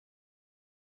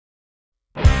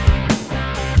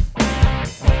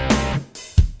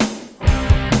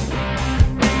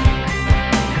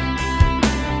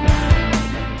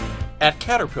At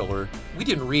Caterpillar, we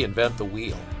didn't reinvent the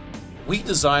wheel. We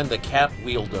designed the Cat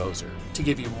Wheel Dozer to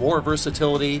give you more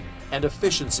versatility and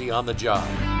efficiency on the job.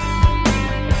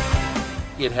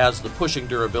 It has the pushing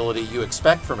durability you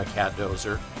expect from a Cat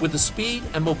Dozer with the speed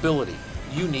and mobility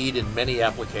you need in many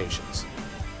applications.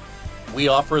 We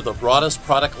offer the broadest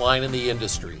product line in the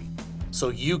industry, so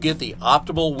you get the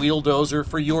optimal wheel dozer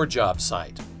for your job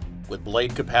site, with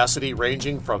blade capacity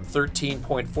ranging from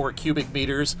 13.4 cubic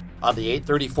meters on the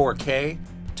 834K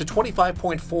to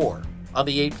 25.4 on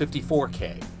the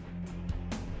 854K.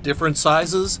 Different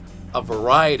sizes, a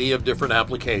variety of different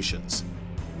applications.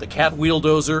 The Cat Wheel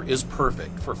Dozer is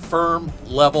perfect for firm,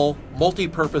 level,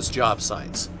 multi-purpose job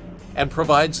sites and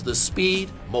provides the speed,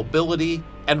 mobility,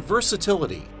 and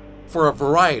versatility for a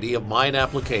variety of mine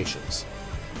applications.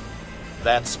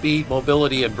 That speed,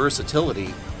 mobility, and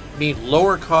versatility mean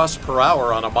lower cost per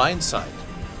hour on a mine site.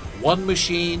 One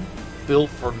machine built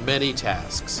for many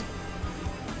tasks.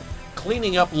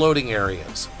 Cleaning up loading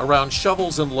areas around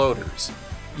shovels and loaders.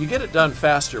 You get it done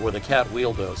faster with a Cat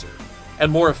Wheel Dozer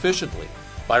and more efficiently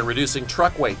by reducing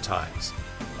truck wait times,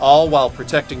 all while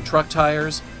protecting truck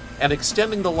tires and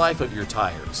extending the life of your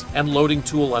tires and loading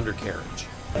tool undercarriage.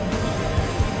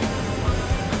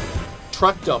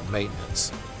 Truck dump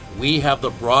maintenance. We have the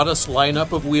broadest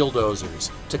lineup of wheel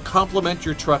dozers to complement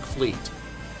your truck fleet,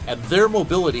 and their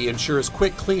mobility ensures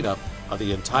quick cleanup of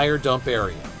the entire dump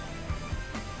area.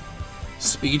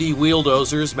 Speedy wheel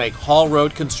dozers make haul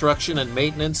road construction and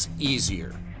maintenance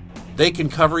easier. They can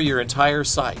cover your entire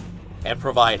site and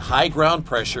provide high ground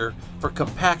pressure for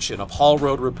compaction of haul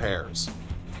road repairs.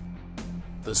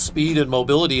 The speed and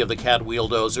mobility of the Cat Wheel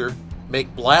Dozer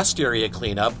make blast area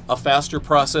cleanup a faster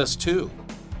process too.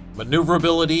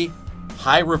 Maneuverability,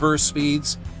 high reverse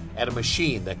speeds, and a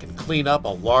machine that can clean up a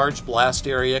large blast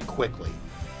area quickly.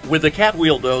 With the Cat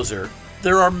Wheel Dozer,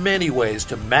 there are many ways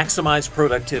to maximize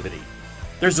productivity.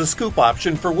 There's a scoop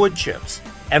option for wood chips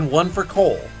and one for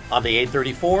coal on the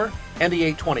 834 and the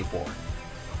 824.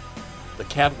 The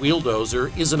Cat Wheel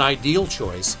Dozer is an ideal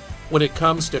choice when it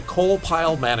comes to coal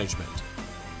pile management.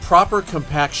 Proper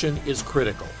compaction is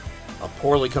critical. A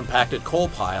poorly compacted coal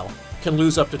pile can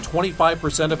lose up to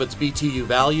 25% of its BTU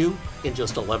value in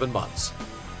just 11 months.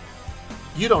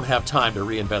 You don't have time to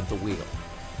reinvent the wheel.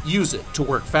 Use it to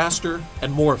work faster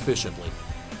and more efficiently.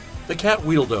 The Cat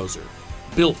Wheel Dozer,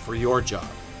 built for your job.